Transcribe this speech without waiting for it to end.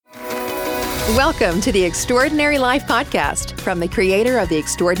Welcome to the Extraordinary Life Podcast from the creator of the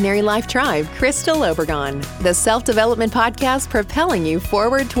Extraordinary Life Tribe, Crystal Obregon, the self-development podcast propelling you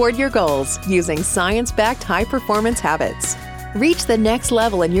forward toward your goals using science-backed high-performance habits. Reach the next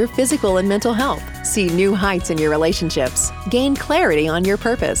level in your physical and mental health, see new heights in your relationships, gain clarity on your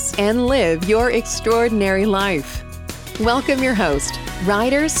purpose, and live your extraordinary life. Welcome your host,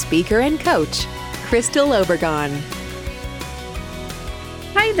 writer, speaker, and coach, Crystal Obregon.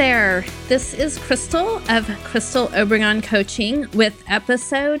 Hi there, this is Crystal of Crystal Obregon Coaching with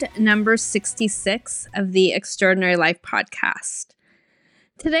episode number 66 of the Extraordinary Life Podcast.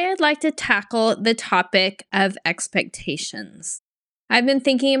 Today I'd like to tackle the topic of expectations. I've been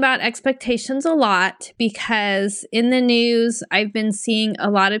thinking about expectations a lot because in the news I've been seeing a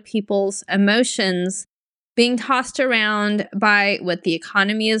lot of people's emotions being tossed around by what the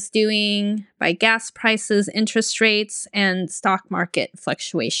economy is doing, by gas prices, interest rates, and stock market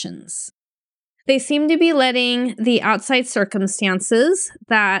fluctuations. They seem to be letting the outside circumstances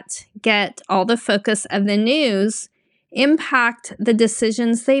that get all the focus of the news impact the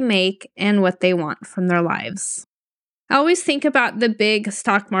decisions they make and what they want from their lives. I always think about the big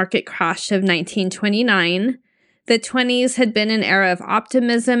stock market crash of 1929. The 20s had been an era of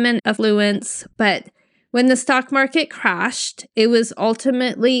optimism and affluence, but when the stock market crashed, it was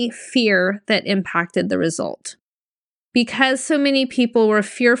ultimately fear that impacted the result. Because so many people were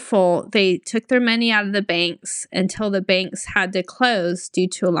fearful, they took their money out of the banks until the banks had to close due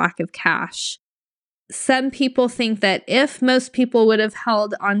to a lack of cash. Some people think that if most people would have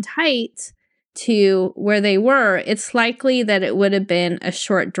held on tight to where they were, it's likely that it would have been a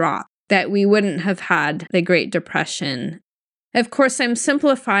short drop, that we wouldn't have had the Great Depression. Of course, I'm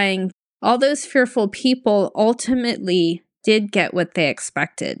simplifying. All those fearful people ultimately did get what they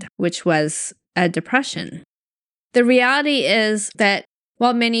expected, which was a depression. The reality is that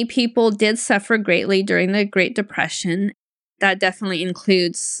while many people did suffer greatly during the Great Depression, that definitely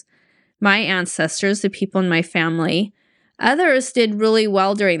includes my ancestors, the people in my family, others did really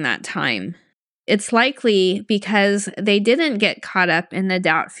well during that time. It's likely because they didn't get caught up in the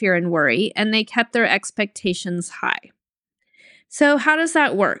doubt, fear, and worry, and they kept their expectations high. So how does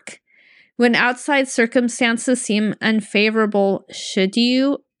that work? When outside circumstances seem unfavorable, should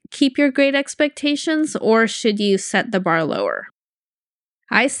you keep your great expectations or should you set the bar lower?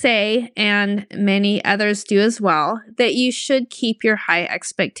 I say, and many others do as well, that you should keep your high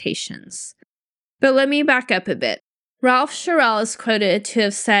expectations. But let me back up a bit. Ralph Sherrill is quoted to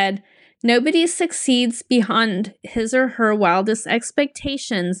have said, "Nobody succeeds beyond his or her wildest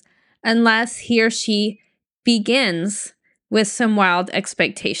expectations unless he or she begins with some wild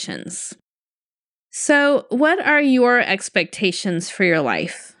expectations." So, what are your expectations for your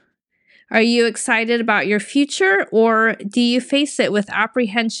life? Are you excited about your future, or do you face it with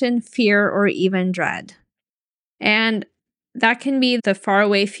apprehension, fear, or even dread? And that can be the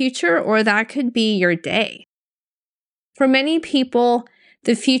faraway future, or that could be your day. For many people,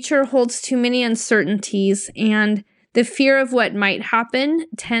 the future holds too many uncertainties, and the fear of what might happen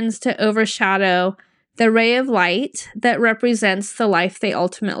tends to overshadow the ray of light that represents the life they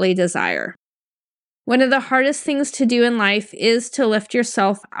ultimately desire. One of the hardest things to do in life is to lift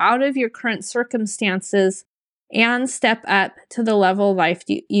yourself out of your current circumstances and step up to the level of life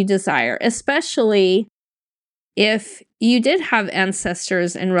you desire, especially if you did have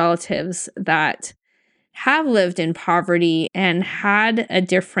ancestors and relatives that have lived in poverty and had a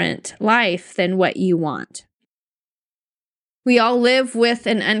different life than what you want. We all live with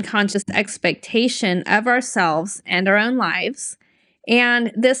an unconscious expectation of ourselves and our own lives,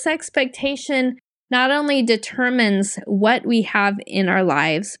 and this expectation not only determines what we have in our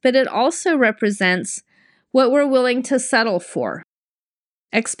lives, but it also represents what we're willing to settle for.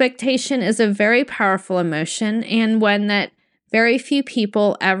 Expectation is a very powerful emotion and one that very few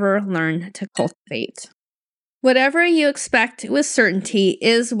people ever learn to cultivate. Whatever you expect with certainty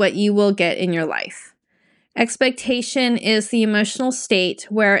is what you will get in your life. Expectation is the emotional state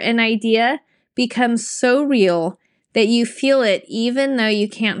where an idea becomes so real that you feel it even though you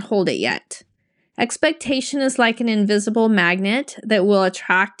can't hold it yet. Expectation is like an invisible magnet that will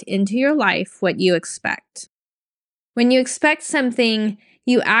attract into your life what you expect. When you expect something,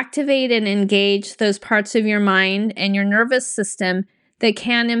 you activate and engage those parts of your mind and your nervous system that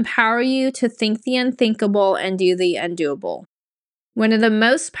can empower you to think the unthinkable and do the undoable. One of the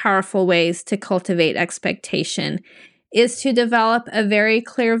most powerful ways to cultivate expectation is to develop a very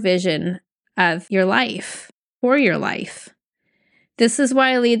clear vision of your life, for your life. This is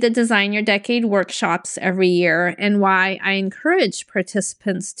why I lead the Design Your Decade workshops every year and why I encourage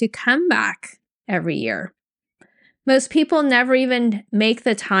participants to come back every year. Most people never even make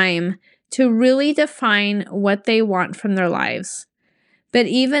the time to really define what they want from their lives. But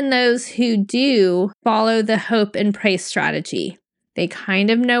even those who do follow the hope and pray strategy, they kind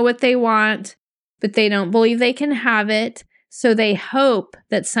of know what they want, but they don't believe they can have it, so they hope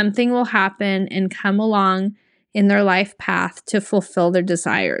that something will happen and come along in their life path to fulfill their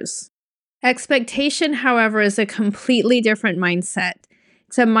desires. Expectation, however, is a completely different mindset.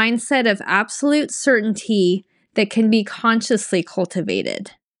 It's a mindset of absolute certainty that can be consciously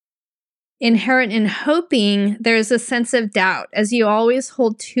cultivated. Inherent in hoping, there is a sense of doubt, as you always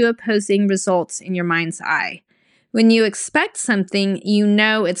hold two opposing results in your mind's eye. When you expect something, you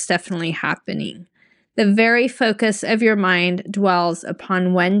know it's definitely happening. The very focus of your mind dwells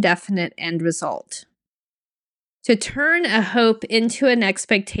upon one definite end result. To turn a hope into an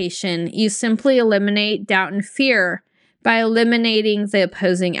expectation, you simply eliminate doubt and fear by eliminating the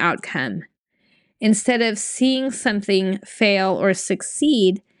opposing outcome. Instead of seeing something fail or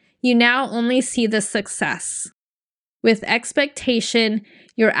succeed, you now only see the success. With expectation,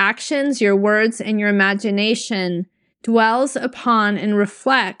 your actions, your words, and your imagination dwells upon and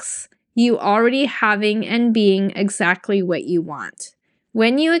reflects you already having and being exactly what you want.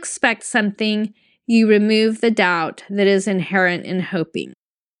 When you expect something, you remove the doubt that is inherent in hoping.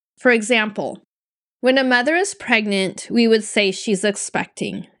 For example, when a mother is pregnant, we would say she's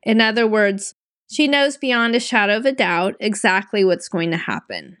expecting. In other words, she knows beyond a shadow of a doubt exactly what's going to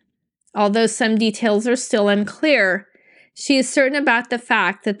happen. Although some details are still unclear, she is certain about the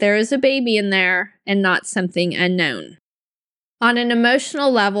fact that there is a baby in there and not something unknown. On an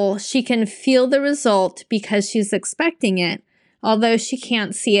emotional level, she can feel the result because she's expecting it, although she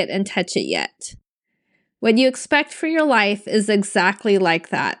can't see it and touch it yet. What you expect for your life is exactly like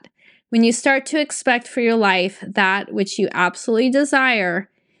that. When you start to expect for your life that which you absolutely desire,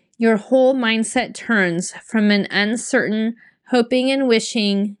 your whole mindset turns from an uncertain hoping and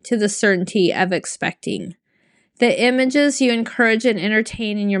wishing to the certainty of expecting. The images you encourage and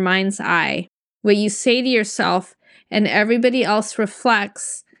entertain in your mind's eye, what you say to yourself and everybody else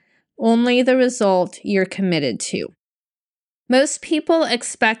reflects only the result you're committed to. Most people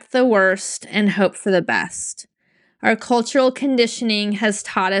expect the worst and hope for the best. Our cultural conditioning has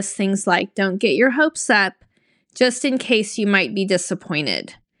taught us things like don't get your hopes up just in case you might be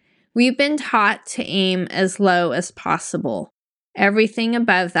disappointed. We've been taught to aim as low as possible. Everything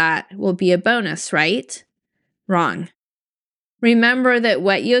above that will be a bonus, right? Wrong. Remember that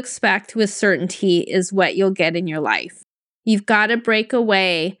what you expect with certainty is what you'll get in your life. You've got to break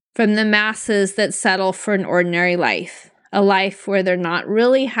away from the masses that settle for an ordinary life, a life where they're not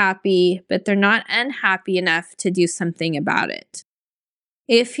really happy, but they're not unhappy enough to do something about it.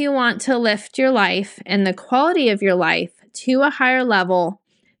 If you want to lift your life and the quality of your life to a higher level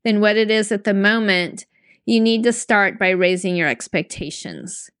than what it is at the moment, you need to start by raising your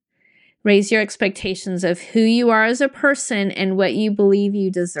expectations. Raise your expectations of who you are as a person and what you believe you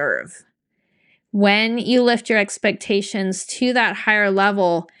deserve. When you lift your expectations to that higher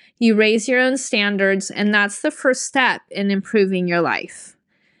level, you raise your own standards, and that's the first step in improving your life.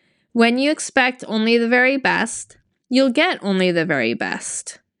 When you expect only the very best, you'll get only the very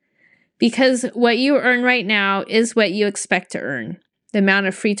best. Because what you earn right now is what you expect to earn. The amount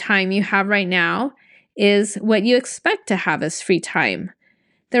of free time you have right now is what you expect to have as free time.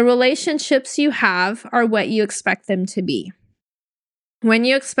 The relationships you have are what you expect them to be. When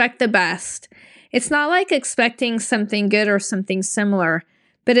you expect the best, it's not like expecting something good or something similar,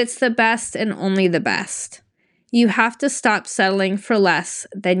 but it's the best and only the best. You have to stop settling for less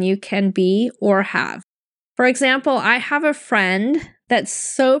than you can be or have. For example, I have a friend that's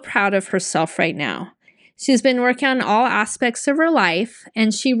so proud of herself right now. She's been working on all aspects of her life,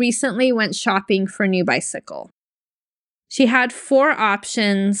 and she recently went shopping for a new bicycle. She had 4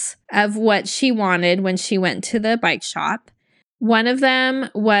 options of what she wanted when she went to the bike shop. One of them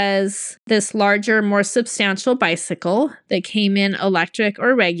was this larger, more substantial bicycle that came in electric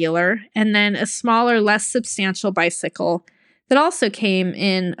or regular, and then a smaller, less substantial bicycle that also came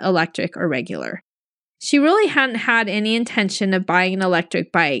in electric or regular. She really hadn't had any intention of buying an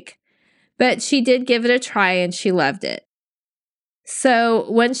electric bike, but she did give it a try and she loved it. So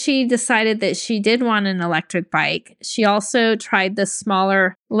when she decided that she did want an electric bike, she also tried the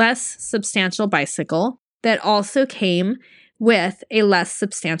smaller, less substantial bicycle that also came with a less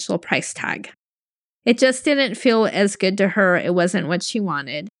substantial price tag. It just didn't feel as good to her. It wasn't what she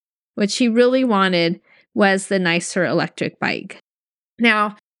wanted. What she really wanted was the nicer electric bike.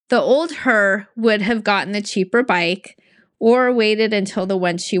 Now, the old her would have gotten the cheaper bike or waited until the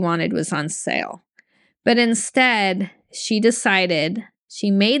one she wanted was on sale. But instead, she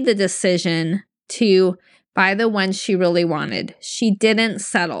made the decision to buy the one she really wanted. She didn't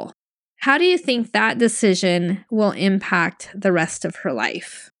settle. How do you think that decision will impact the rest of her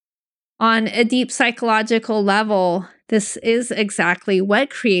life? On a deep psychological level, this is exactly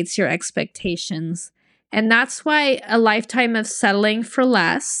what creates your expectations. And that's why a lifetime of settling for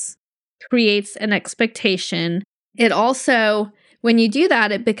less creates an expectation. It also, when you do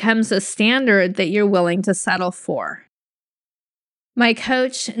that, it becomes a standard that you're willing to settle for. My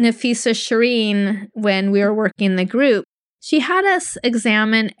coach, Nafisa Shireen, when we were working the group, she had us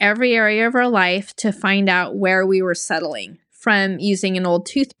examine every area of our life to find out where we were settling, from using an old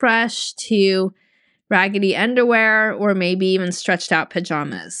toothbrush to raggedy underwear or maybe even stretched out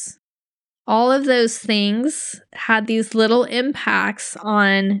pajamas. All of those things had these little impacts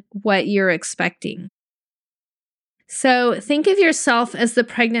on what you're expecting. So think of yourself as the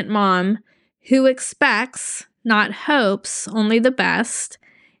pregnant mom who expects, not hopes, only the best.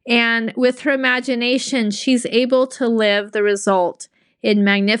 And with her imagination, she's able to live the result in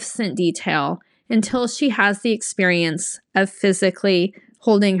magnificent detail until she has the experience of physically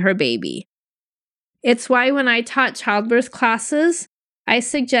holding her baby. It's why when I taught childbirth classes, I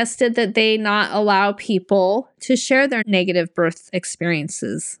suggested that they not allow people to share their negative birth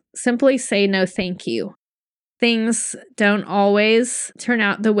experiences. Simply say no thank you. Things don't always turn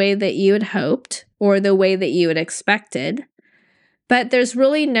out the way that you had hoped or the way that you had expected, but there's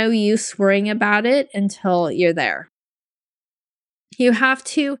really no use worrying about it until you're there. You have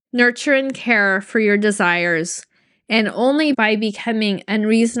to nurture and care for your desires, and only by becoming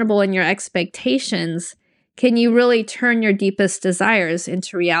unreasonable in your expectations can you really turn your deepest desires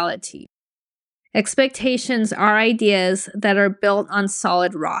into reality. Expectations are ideas that are built on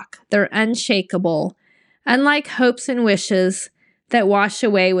solid rock. They're unshakable, unlike hopes and wishes that wash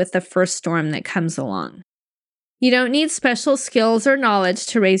away with the first storm that comes along. You don't need special skills or knowledge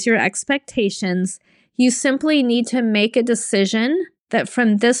to raise your expectations. You simply need to make a decision that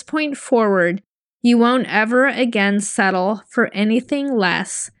from this point forward, you won't ever again settle for anything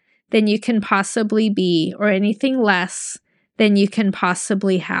less than you can possibly be or anything less than you can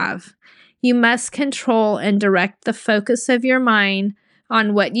possibly have. You must control and direct the focus of your mind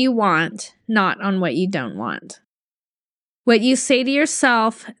on what you want, not on what you don't want. What you say to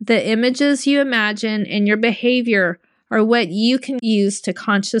yourself, the images you imagine, and your behavior are what you can use to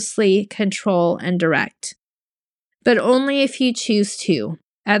consciously control and direct. But only if you choose to.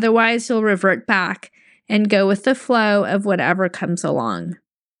 Otherwise, you'll revert back and go with the flow of whatever comes along.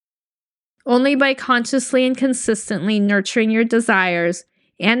 Only by consciously and consistently nurturing your desires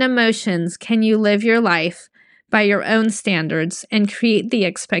and emotions can you live your life by your own standards and create the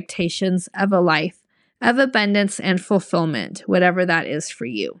expectations of a life of abundance and fulfillment, whatever that is for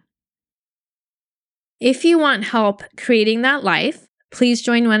you. If you want help creating that life, please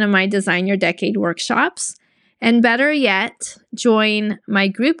join one of my Design Your Decade workshops. And better yet, join my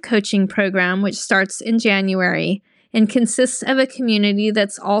group coaching program, which starts in January and consists of a community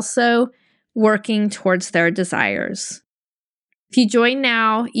that's also working towards their desires. If you join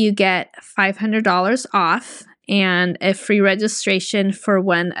now, you get $500 off and a free registration for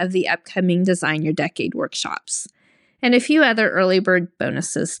one of the upcoming Design Your Decade workshops, and a few other early bird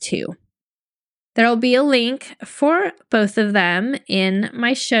bonuses too. There'll be a link for both of them in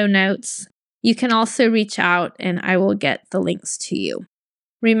my show notes. You can also reach out and I will get the links to you.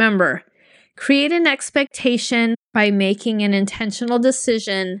 Remember, create an expectation by making an intentional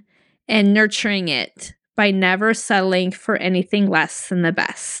decision and nurturing it by never settling for anything less than the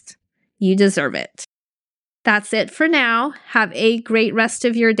best. You deserve it. That's it for now. Have a great rest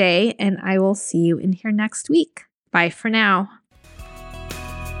of your day, and I will see you in here next week. Bye for now.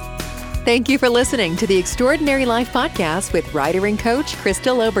 Thank you for listening to the Extraordinary Life Podcast with writer and coach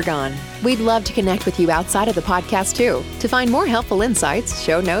Crystal Obregon. We'd love to connect with you outside of the podcast too. To find more helpful insights,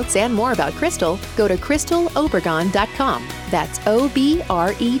 show notes, and more about Crystal, go to crystalobregon.com. That's OBREGON,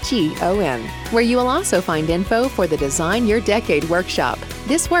 where you will also find info for the Design Your Decade workshop.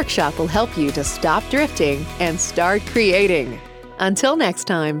 This workshop will help you to stop drifting and start creating. Until next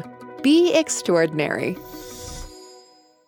time, be extraordinary.